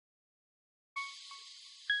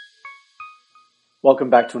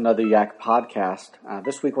Welcome back to another Yak podcast.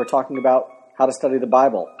 This week we're talking about how to study the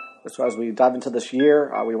Bible. So as we dive into this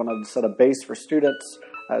year, we wanted to set a base for students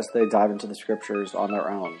as they dive into the scriptures on their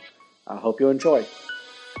own. I hope you enjoy.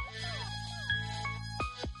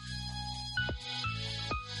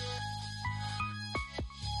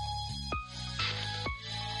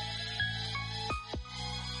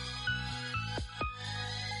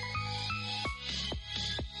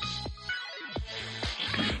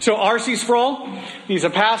 So R.C. Sproul, he's a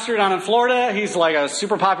pastor down in Florida. He's like a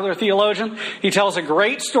super popular theologian. He tells a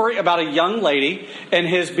great story about a young lady in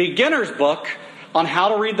his beginner's book on how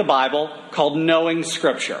to read the Bible called Knowing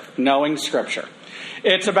Scripture. Knowing Scripture.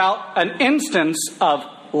 It's about an instance of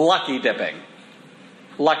lucky dipping.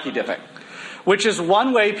 Lucky dipping, which is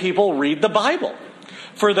one way people read the Bible.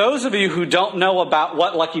 For those of you who don't know about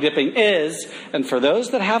what lucky dipping is, and for those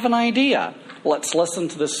that have an idea, let's listen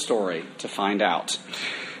to this story to find out.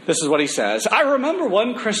 This is what he says. I remember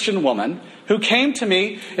one Christian woman who came to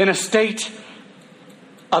me in a state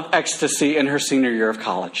of ecstasy in her senior year of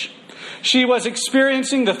college. She was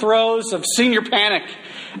experiencing the throes of senior panic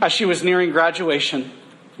as she was nearing graduation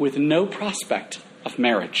with no prospect of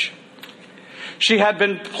marriage. She had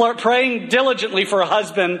been praying diligently for a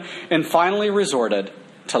husband and finally resorted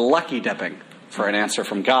to lucky dipping for an answer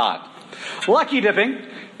from God. Lucky dipping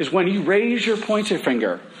is when you raise your pointer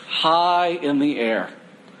finger high in the air.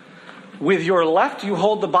 With your left, you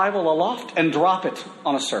hold the Bible aloft and drop it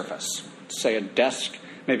on a surface. Say a desk,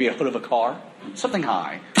 maybe a hood of a car, something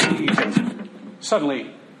high. You can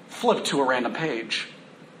suddenly flip to a random page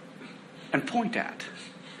and point at,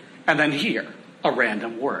 and then hear a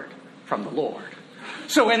random word from the Lord.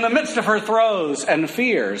 So in the midst of her throes and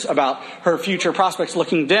fears about her future prospects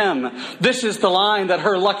looking dim, this is the line that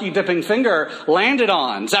her lucky dipping finger landed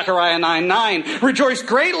on. Zechariah 9:9. Rejoice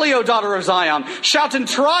greatly, O daughter of Zion. Shout in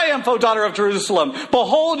triumph, O daughter of Jerusalem.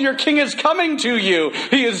 Behold, your king is coming to you.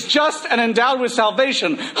 He is just and endowed with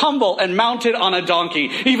salvation, humble and mounted on a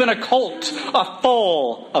donkey, even a colt, a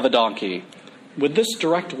foal of a donkey. With this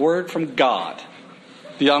direct word from God,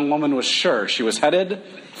 the young woman was sure she was headed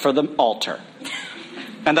for the altar,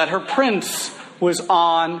 and that her prince was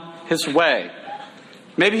on his way.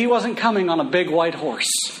 Maybe he wasn't coming on a big white horse,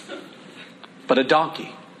 but a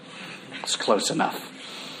donkey was close enough.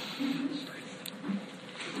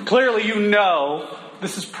 Clearly, you know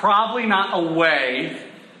this is probably not a way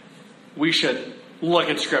we should look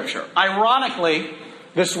at Scripture. Ironically,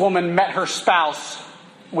 this woman met her spouse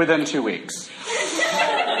within 2 weeks,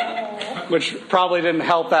 which probably didn't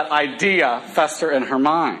help that idea fester in her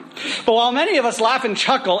mind. But while many of us laugh and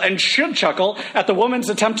chuckle, and should chuckle, at the woman's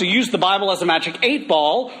attempt to use the Bible as a magic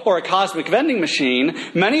 8-ball or a cosmic vending machine,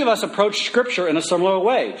 many of us approach Scripture in a similar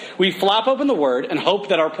way. We flap open the Word and hope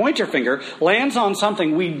that our pointer finger lands on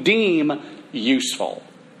something we deem useful.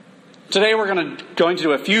 Today we're going to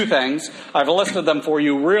do a few things. I've listed them for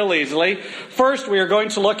you real easily. First, we are going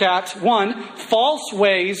to look at, 1, false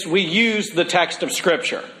ways we use the text of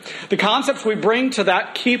Scripture. The concepts we bring to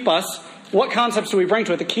that what concepts do we bring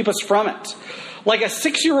to it that keep us from it? Like a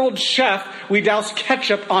 6-year-old chef, we douse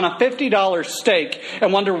ketchup on a $50 steak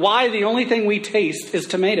and wonder why the only thing we taste is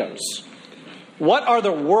tomatoes. What are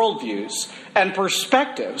the worldviews and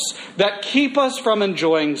perspectives that keep us from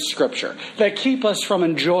enjoying Scripture, that keep us from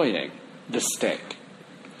enjoying the steak?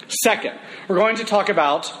 Second, we're going to talk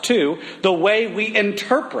about, 2, the way we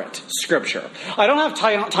interpret Scripture. I don't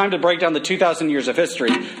have time to break down the 2,000 years of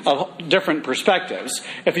history of different perspectives.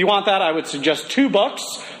 If you want that, I would suggest 2 books.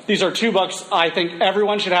 These are 2 books I think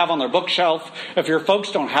everyone should have on their bookshelf. If your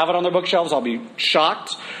folks don't have it on their bookshelves, I'll be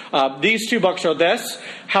shocked. These 2 books are this: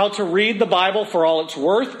 How to Read the Bible for All It's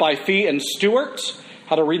Worth by Fee and Stewart.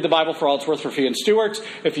 How to Read the Bible for All It's Worth for Fee and Stewart.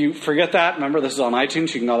 If you forget that, remember this is on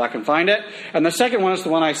iTunes. You can go back and find it. And the second one is the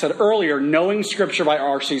one I said earlier, Knowing Scripture by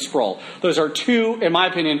R.C. Sproul. Those are 2, in my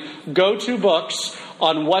opinion, go-to books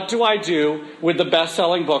on what do I do with the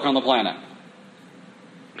best-selling book on the planet.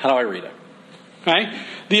 How do I read it? Okay?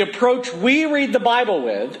 The approach we read the Bible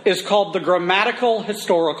with is called the grammatical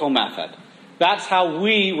historical method. That's how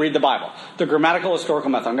we read the Bible. The grammatical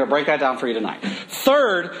historical method. I'm going to break that down for you tonight.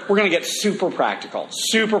 Third, we're going to get super practical.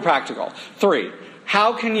 Super practical. 3,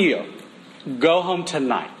 how can you go home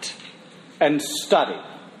tonight and study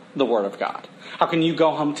the Word of God? How can you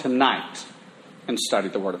go home tonight and study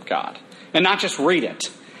the Word of God? And not just read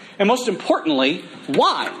it. And most importantly,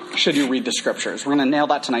 why should you read the Scriptures? We're going to nail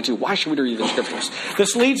that tonight too. Why should we read the Scriptures?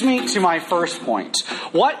 This leads me to my first point.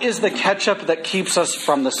 What is the ketchup that keeps us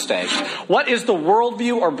from the steak? What is the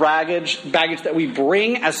worldview or baggage that we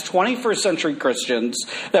bring as 21st century Christians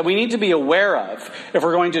that we need to be aware of if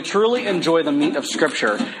we're going to truly enjoy the meat of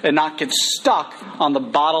Scripture and not get stuck on the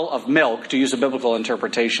bottle of milk, to use a biblical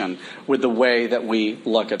interpretation, with the way that we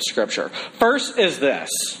look at Scripture? First is this.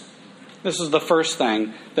 This is the first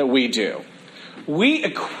thing that we do. We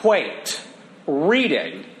equate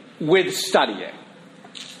reading with studying.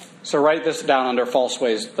 So write this down under false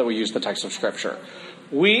ways that we use the text of Scripture.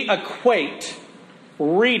 We equate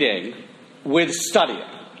reading with studying.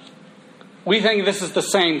 We think this is the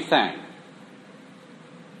same thing.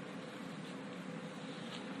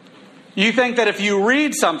 You think that if you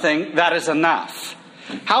read something, that is enough.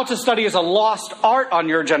 How to study is a lost art on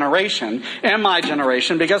your generation and my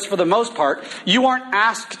generation, because for the most part, you aren't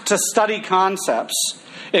asked to study concepts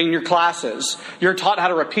in your classes. You're taught how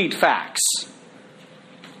to repeat facts.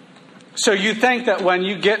 So you think that when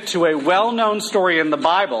you get to a well-known story in the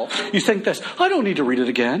Bible, you think this, I don't need to read it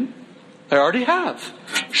again. I already have.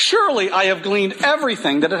 Surely I have gleaned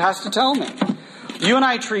everything that it has to tell me. You and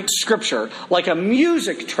I treat Scripture like a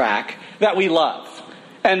music track that we love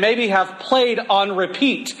and maybe have played on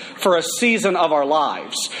repeat for a season of our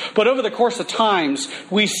lives. But over the course of times,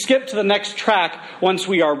 we skip to the next track once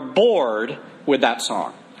we are bored with that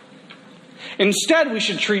song. Instead, we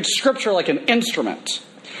should treat Scripture like an instrument.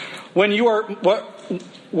 Where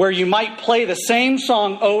you might play the same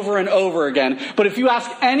song over and over again. But if you ask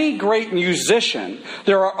any great musician,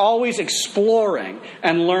 they are always exploring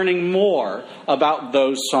and learning more about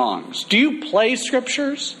those songs. Do you play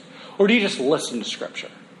Scriptures? Or do you just listen to Scripture?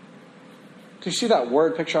 Do you see that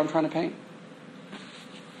word picture I'm trying to paint?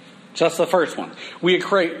 So that's the first one. We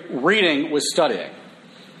equate reading with studying.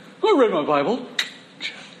 I read my Bible.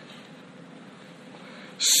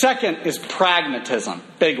 Second is pragmatism.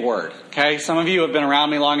 Big word. Okay? Some of you have been around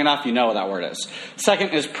me long enough, you know what that word is.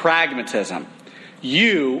 Second is pragmatism.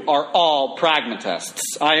 You are all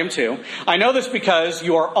pragmatists. I am too. I know this because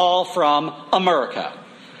you are all from America.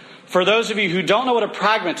 For those of you who don't know what a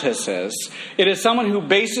pragmatist is, it is someone who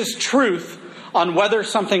bases truth on whether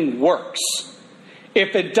something works.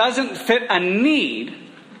 If it doesn't fit a need,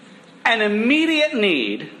 an immediate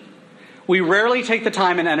need, we rarely take the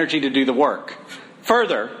time and energy to do the work.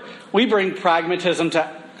 Further, we bring pragmatism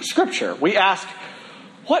to Scripture. We ask,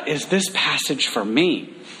 what is this passage for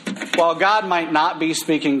me? While God might not be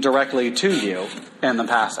speaking directly to you in the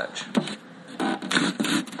passage.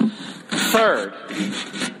 Third,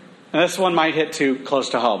 and this one might hit too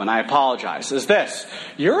close to home, and I apologize, is this.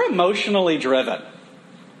 You're emotionally driven.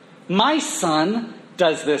 My son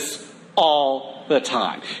does this all the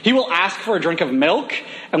time. He will ask for a drink of milk,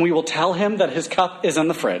 and we will tell him that his cup is in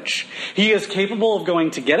the fridge. He is capable of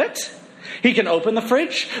going to get it. He can open the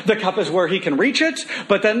fridge. The cup is where he can reach it.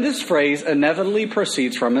 But then this phrase inevitably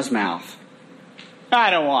proceeds from his mouth. I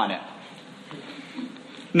don't want it.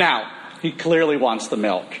 Now, he clearly wants the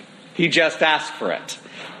milk. He just asked for it.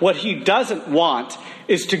 What he doesn't want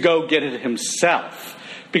is to go get it himself.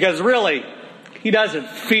 Because really, he doesn't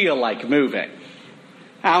feel like moving.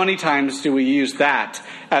 How many times do we use that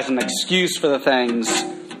as an excuse for the things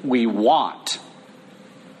we want?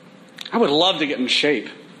 I would love to get in shape.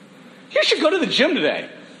 You should go to the gym today.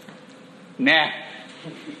 Nah,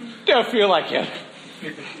 don't feel like it.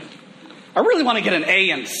 I really want to get an A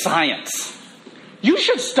in science. You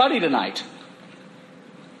should study tonight.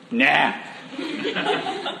 Nah,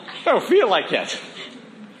 don't feel like it.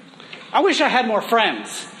 I wish I had more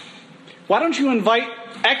friends. Why don't you invite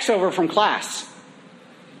X over from class?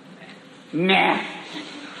 Nah,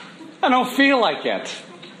 I don't feel like it.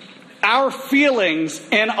 Our feelings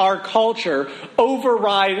in our culture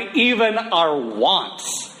override even our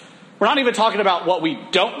wants. We're not even talking about what we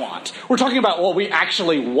don't want. We're talking about what we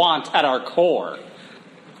actually want at our core.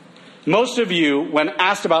 Most of you, when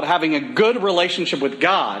asked about having a good relationship with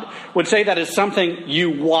God, would say that is something you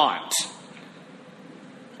want.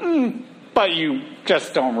 But you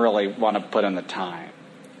just don't really want to put in the time.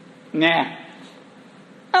 Nah,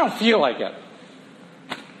 I don't feel like it.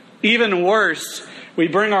 Even worse, we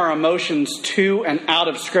bring our emotions to and out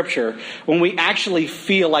of Scripture when we actually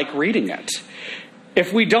feel like reading it.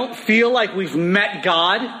 If we don't feel like we've met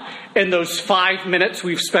God in those 5 minutes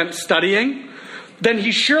we've spent studying, then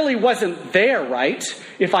he surely wasn't there, right?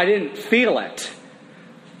 If I didn't feel it.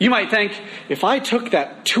 You might think, if I took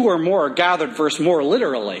that 2 or more gathered verse more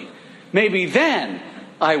literally, maybe then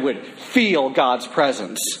I would feel God's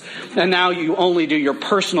presence. And now you only do your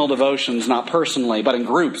personal devotions, not personally, but in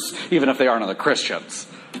groups, even if they aren't other Christians.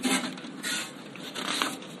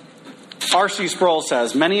 R.C. Sproul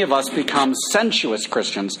says, many of us become sensuous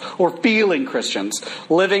Christians or feeling Christians,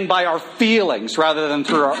 living by our feelings rather than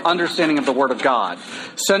through our understanding of the Word of God.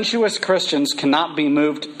 Sensuous Christians cannot be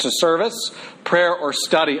moved to service, prayer, or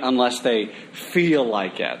study unless they feel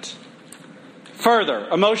like it. Further,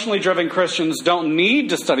 emotionally driven Christians don't need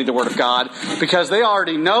to study the Word of God because they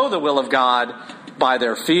already know the will of God by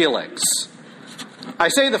their feelings. I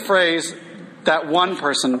say that phrase.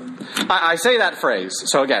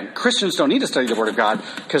 So again, Christians don't need to study the Word of God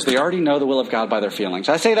because they already know the will of God by their feelings.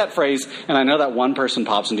 I say that phrase, and I know that one person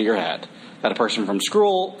pops into your head. That a person from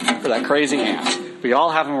school or that crazy aunt. We all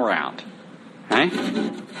have them around. Okay?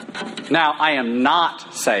 Now, I am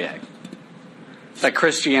not saying that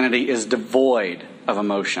Christianity is devoid of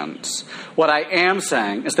emotions. What I am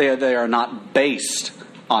saying is they are not based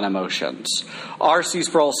on emotions. R.C.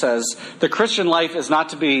 Sproul says, the Christian life is not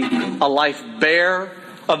to be a life bare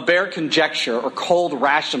conjecture or cold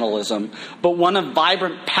rationalism, but one of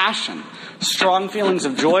vibrant passion. Strong feelings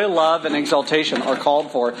of joy, love, and exaltation are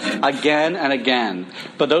called for again and again.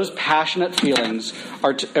 But those passionate feelings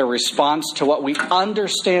are a response to what we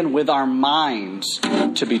understand with our minds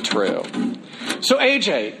to be true. So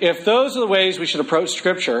AJ, if those are the ways we should approach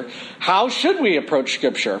Scripture, how should we approach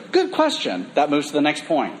Scripture? Good question. That moves to the next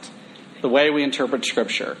point. The way we interpret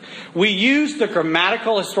Scripture. We use the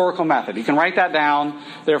grammatical historical method. You can write that down.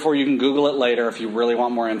 Therefore, you can Google it later if you really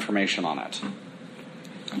want more information on it.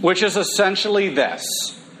 Which is essentially this.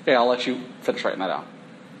 Okay, I'll let you finish writing that out.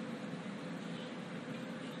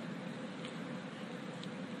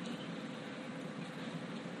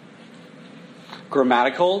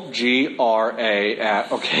 Grammatical, G-R-A-M-A-T-I-C-A-L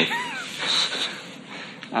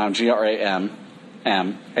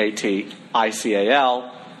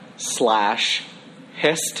 /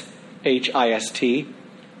 hist, H-I-S-T-O-R,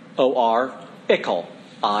 ickle,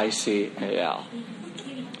 I-C-A-L.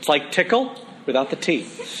 It's like tickle without the T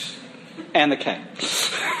and the K.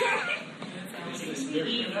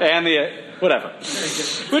 And the whatever.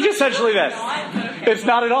 Which is essentially this. It's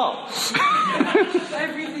not at all.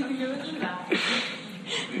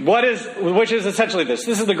 Which is essentially this.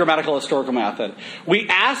 This is the grammatical historical method. We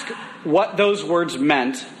ask what those words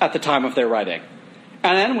meant at the time of their writing.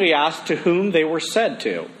 And then we ask to whom they were said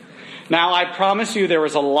to. Now, I promise you there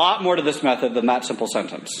is a lot more to this method than that simple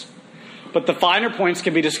sentence. But the finer points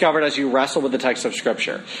can be discovered as you wrestle with the text of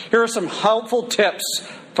Scripture. Here are some helpful tips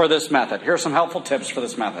for this method.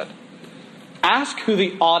 Ask who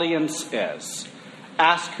the audience is.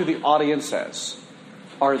 Ask who the audience is.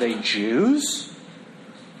 Are they Jews?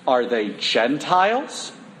 Are they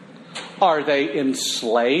Gentiles? Are they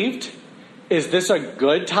enslaved? Is this a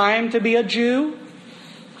good time to be a Jew?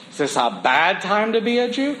 Is this a bad time to be a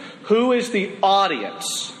Jew? Who is the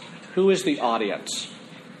audience? Who is the audience?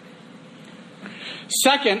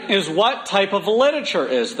 Second is, what type of literature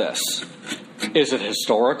is this? Is it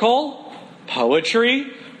historical,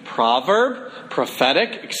 poetry, proverb,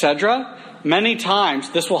 prophetic, etc.? Many times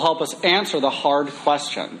this will help us answer the hard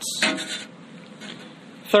questions.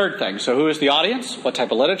 Third thing, so who is the audience? What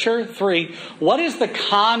type of literature? 3, what is the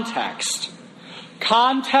context?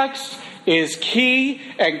 Context is key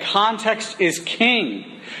and context is king.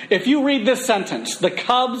 If you read this sentence, the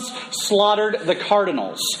Cubs slaughtered the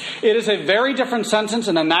Cardinals, it is a very different sentence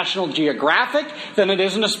in a National Geographic than it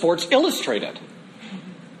is in a Sports Illustrated.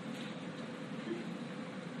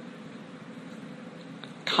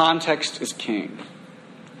 Context is king.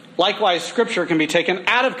 Likewise, Scripture can be taken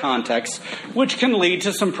out of context, which can lead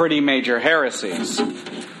to some pretty major heresies.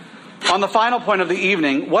 On the final point of the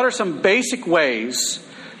evening, what are some basic ways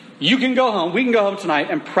we can go home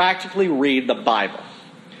tonight and practically read the Bible?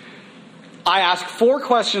 I ask 4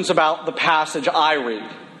 questions about the passage I read.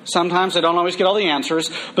 Sometimes I don't always get all the answers,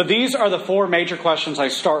 but these are the 4 major questions I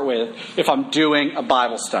start with if I'm doing a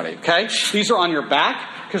Bible study, okay? These are on your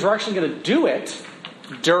back because we're actually going to do it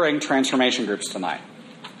during transformation groups tonight.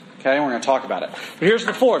 Okay, and we're going to talk about it. But here's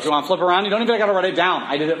the 4. If you want to flip around, you don't even got to write it down.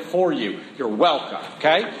 I did it for you. You're welcome.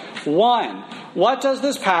 Okay? 1, what does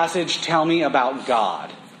this passage tell me about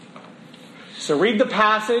God? So read the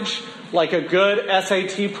passage like a good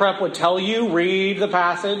SAT prep would tell you. Read the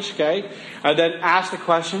passage, okay? And then ask the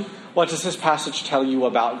question, what does this passage tell you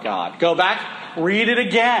about God? Go back, read it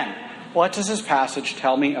again. What does this passage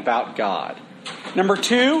tell me about God? Number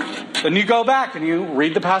 2, then you go back and you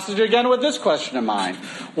read the passage again with this question in mind.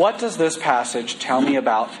 What does this passage tell me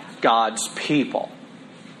about God's people?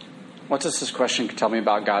 What does this question tell me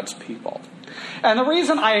about God's people? And the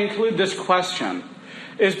reason I include this question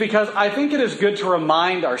is because I think it is good to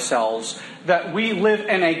remind ourselves that we live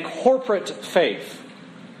in a corporate faith.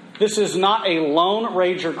 This is not a Lone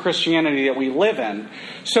Ranger Christianity that we live in.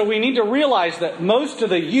 So we need to realize that most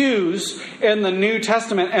of the yous in the New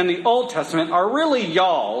Testament and the Old Testament are really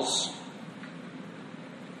y'alls.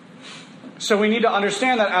 So we need to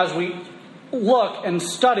understand that as we look and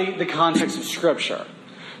study the context of Scripture.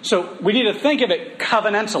 So we need to think of it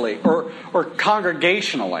covenantally or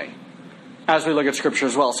congregationally as we look at Scripture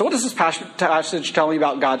as well. So what does this passage tell me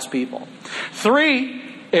about God's people? 3,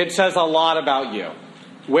 it says a lot about you.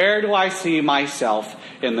 Where do I see myself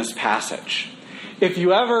in this passage? If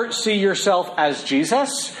you ever see yourself as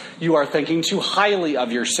Jesus, you are thinking too highly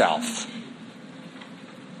of yourself.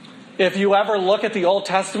 If you ever look at the Old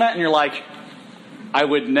Testament and you're like, I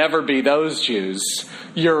would never be those Jews,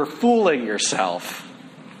 you're fooling yourself.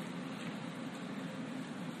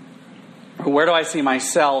 Where do I see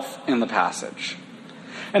myself in the passage?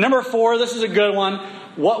 And number 4, this is a good one.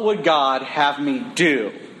 What would God have me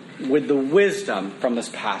do with the wisdom from this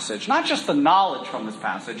passage? Not just the knowledge from this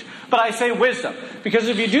passage, but I say wisdom. Because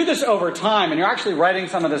if you do this over time and you're actually writing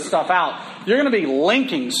some of this stuff out, you're going to be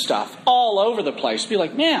linking stuff all over the place. Be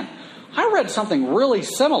like, man, I read something really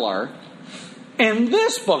similar in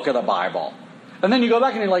this book of the Bible. And then you go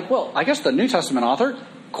back and you're like, well, I guess the New Testament author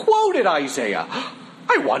quoted Isaiah.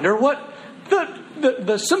 I wonder what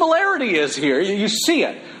the similarity is here. You see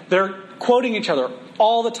it. They're quoting each other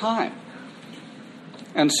all the time.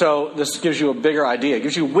 And so this gives you a bigger idea. It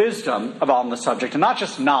gives you wisdom about the subject. And not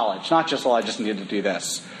just knowledge. Not just, I just need to do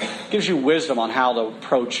this. It gives you wisdom on how to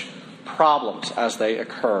approach problems as they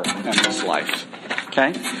occur in this life.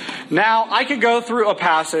 Okay? Now, I could go through a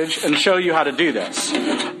passage and show you how to do this.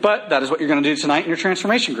 But that is what you're going to do tonight in your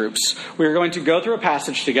transformation groups. We're going to go through a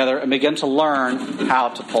passage together and begin to learn how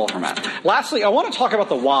to pull from it. Lastly, I want to talk about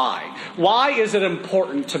the why. Why is it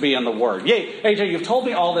important to be in the Word? Yay, AJ, you've told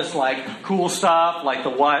me all this cool stuff, like the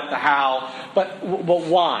what, the how, but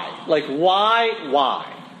why?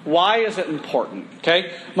 Why? Why is it important?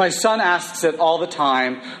 Okay? My son asks it all the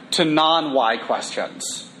time to non-why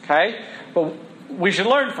questions. Okay? But we should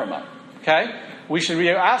learn from it. Okay? We should be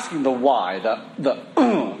asking the why, the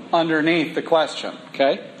underneath the question.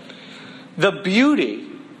 Okay? The beauty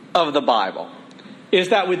of the Bible is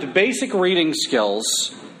that with basic reading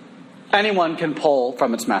skills, anyone can pull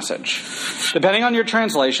from its message. Depending on your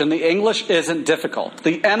translation, the English isn't difficult.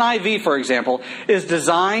 The NIV, for example, is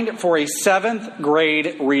designed for a 7th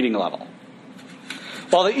grade reading level,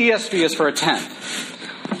 while the ESV is for a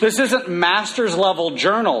 10th. This isn't master's level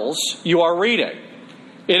journals you are reading.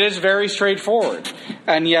 It is very straightforward.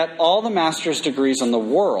 And yet all the master's degrees in the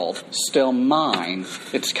world still mine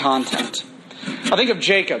its content. I think of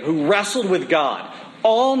Jacob, who wrestled with God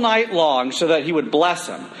all night long so that he would bless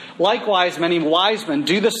him. Likewise, many wise men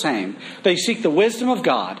do the same. They seek the wisdom of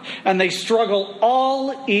God, and they struggle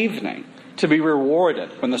all evening to be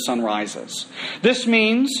rewarded when the sun rises. This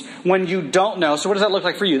means when you don't know, so what does that look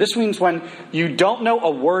like for you? This means when you don't know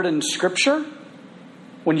a word in Scripture,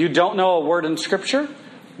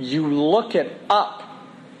 you look it up.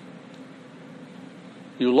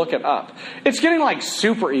 You look it up. It's getting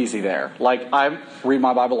super easy there. I read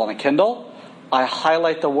my Bible on a Kindle. I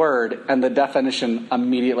highlight the word and the definition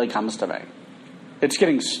immediately comes to me. It's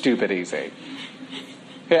getting stupid easy.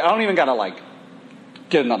 I don't even got to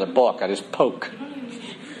get another book. I just poke.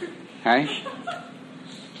 Okay?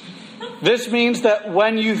 This means that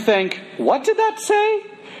when you think, what did that say?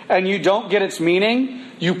 And you don't get its meaning,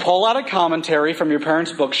 you pull out a commentary from your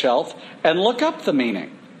parents' bookshelf and look up the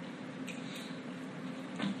meaning.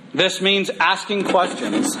 This means asking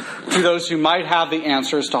questions to those who might have the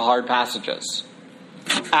answers to hard passages.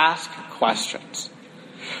 Ask questions.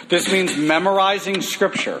 This means memorizing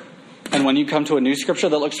Scripture. And when you come to a new Scripture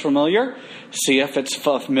that looks familiar, see if it's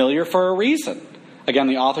familiar for a reason. Again,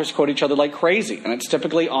 the authors quote each other like crazy, and it's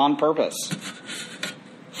typically on purpose.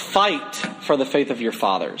 Fight for the faith of your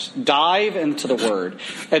fathers. Dive into the Word.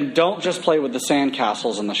 And don't just play with the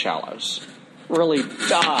sandcastles and the shallows. Really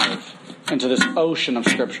dive into this ocean of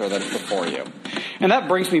Scripture that is before you. And that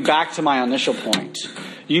brings me back to my initial point.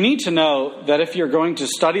 You need to know that if you're going to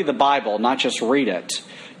study the Bible, not just read it,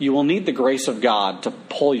 you will need the grace of God to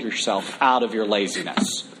pull yourself out of your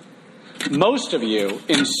laziness. Most of you,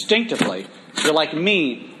 instinctively, if you're like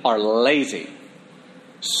me, are lazy,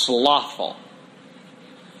 slothful.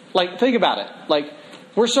 Think about it.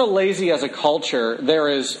 We're so lazy as a culture, there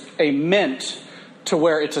is a mint to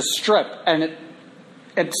where it's a strip and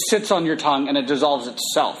it sits on your tongue and it dissolves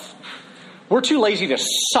itself. We're too lazy to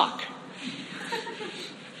suck.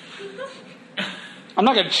 I'm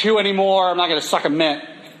not going to chew anymore. I'm not going to suck a mint.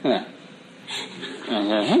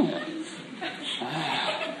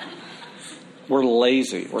 We're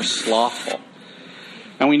lazy. We're slothful.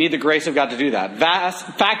 And we need the grace of God to do that.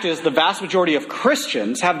 Fact is, the vast majority of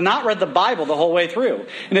Christians have not read the Bible the whole way through.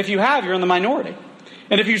 And if you have, you're in the minority.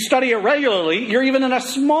 And if you study it regularly, you're even in a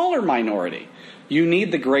smaller minority. You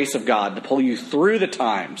need the grace of God to pull you through the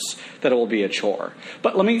times that it will be a chore.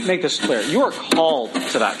 But let me make this clear. You are called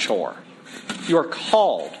to that chore. You are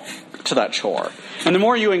called to that chore. And the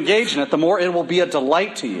more you engage in it, the more it will be a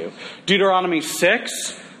delight to you. Deuteronomy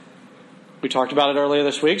 6, we talked about it earlier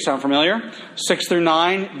this week. Sound familiar? 6 through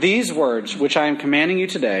 9. These words, which I am commanding you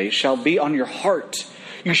today, shall be on your heart.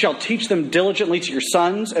 You shall teach them diligently to your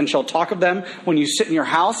sons, and shall talk of them when you sit in your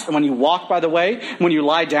house, and when you walk by the way, and when you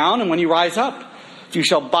lie down, and when you rise up. You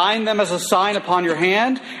shall bind them as a sign upon your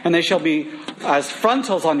hand, and they shall be as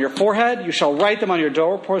frontals on your forehead. You shall write them on your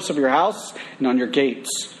doorposts of your house and on your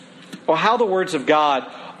gates. Well, how the words of God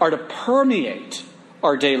are to permeate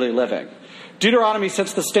our daily living. Deuteronomy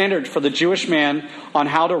sets the standard for the Jewish man on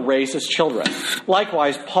how to raise his children.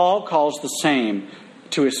 Likewise, Paul calls the same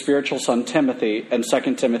to his spiritual son Timothy in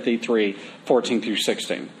 2 Timothy 3, 14 through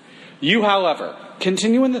 16. You, however,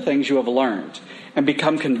 continue in the things you have learned and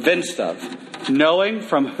become convinced of, knowing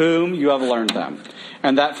from whom you have learned them,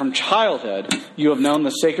 and that from childhood you have known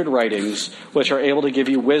the sacred writings, which are able to give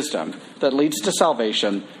you wisdom that leads to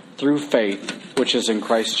salvation through faith, which is in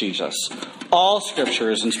Christ Jesus. All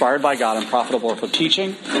Scripture is inspired by God and profitable for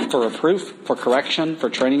teaching, for reproof, for correction, for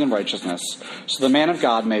training in righteousness, so the man of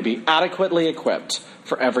God may be adequately equipped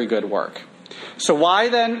for every good work. So why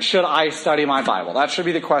then should I study my Bible? That should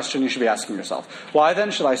be the question you should be asking yourself. Why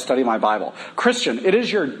then should I study my Bible? Christian, it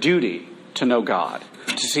is your duty to know God,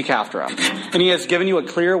 to seek after Him. And He has given you a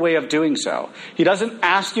clear way of doing so. He doesn't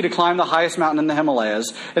ask you to climb the highest mountain in the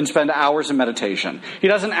Himalayas and spend hours in meditation. He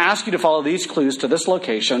doesn't ask you to follow these clues to this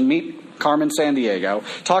location, meet Carmen Sandiego,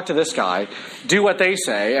 talk to this guy, do what they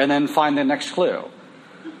say, and then find the next clue.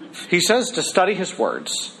 He says to study His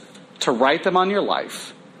words, to write them on your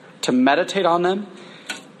life, to meditate on them.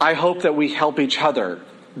 I hope that we help each other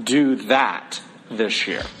do that this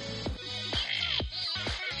year.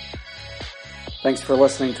 Thanks for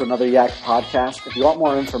listening to another Yak podcast. If you want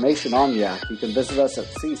more information on Yak, you can visit us at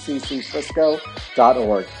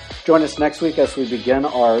cccfrisco.org. Join us next week as we begin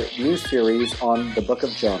our new series on the book of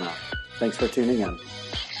Jonah. Thanks for tuning in.